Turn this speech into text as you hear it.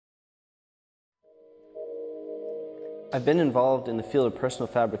I've been involved in the field of personal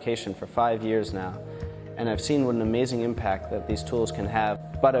fabrication for 5 years now, and I've seen what an amazing impact that these tools can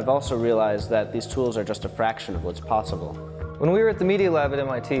have, but I've also realized that these tools are just a fraction of what's possible. When we were at the Media Lab at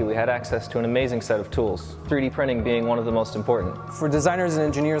MIT, we had access to an amazing set of tools, 3D printing being one of the most important. For designers and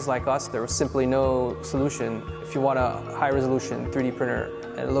engineers like us, there was simply no solution if you want a high-resolution 3D printer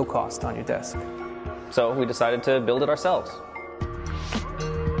at a low cost on your desk. So we decided to build it ourselves.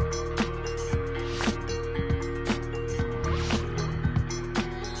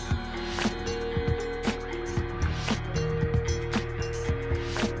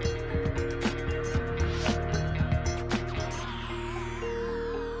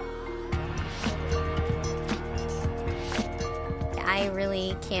 I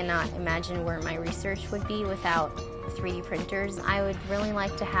really cannot imagine where my research would be without 3D printers. I would really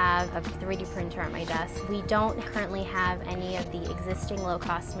like to have a 3D printer at my desk. We don't currently have any of the existing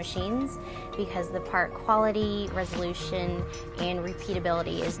low-cost machines because the part quality, resolution, and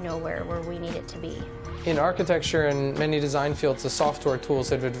repeatability is nowhere where we need it to be. In architecture and many design fields, the software tools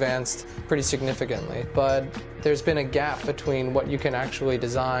have advanced pretty significantly, but there's been a gap between what you can actually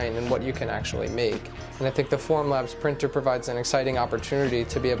design and what you can actually make. And I think the Formlabs printer provides an exciting opportunity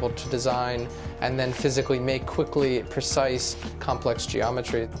to be able to design and then physically make quickly precise, complex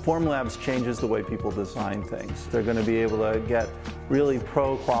geometry. Formlabs changes the way people design things. They're going to be able to get really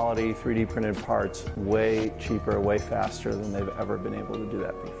pro-quality 3D printed parts way cheaper, way faster than they've ever been able to do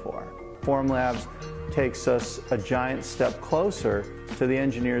that before. Formlabs takes us a giant step closer to the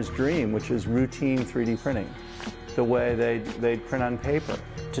engineer's dream, which is routine 3D printing, the way they'd print on paper.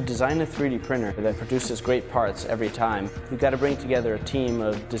 To design a 3D printer that produces great parts every time, you've got to bring together a team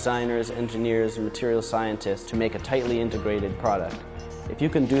of designers, engineers, and material scientists to make a tightly integrated product. If you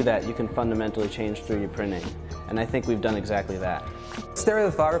can do that, you can fundamentally change 3D printing, and I think we've done exactly that.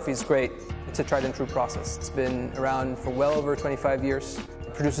 Stereolithography is great. It's a tried and true process. It's been around for well over 25 years.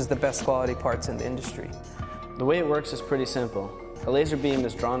 It produces the best quality parts in the industry. The way it works is pretty simple. A laser beam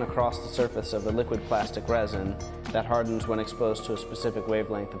is drawn across the surface of a liquid plastic resin that hardens when exposed to a specific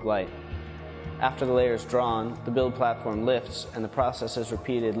wavelength of light. After the layer is drawn, the build platform lifts and the process is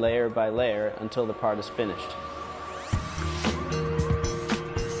repeated layer by layer until the part is finished.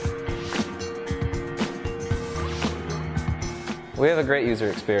 We have a great user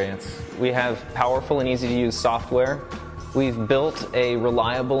experience. We have powerful and easy to use software. We've built a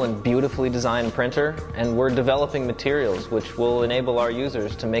reliable and beautifully designed printer, and we're developing materials which will enable our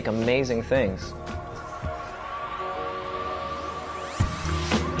users to make amazing things.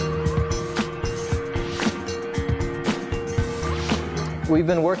 We've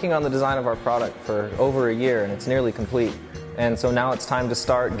been working on the design of our product for over a year, and it's nearly complete. And so now it's time to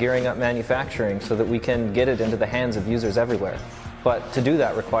start gearing up manufacturing so that we can get it into the hands of users everywhere. But to do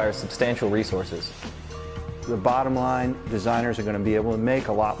that requires substantial resources. The bottom line, designers are going to be able to make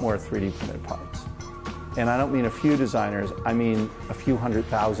a lot more 3D printed parts. And I don't mean a few designers, I mean a few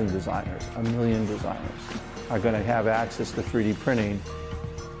 100,000 designers, 1 million designers are going to have access to 3D printing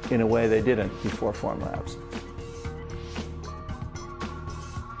in a way they didn't before Formlabs.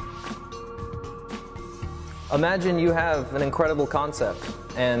 Imagine you have an incredible concept,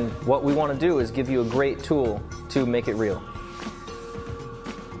 and what we want to do is give you a great tool to make it real.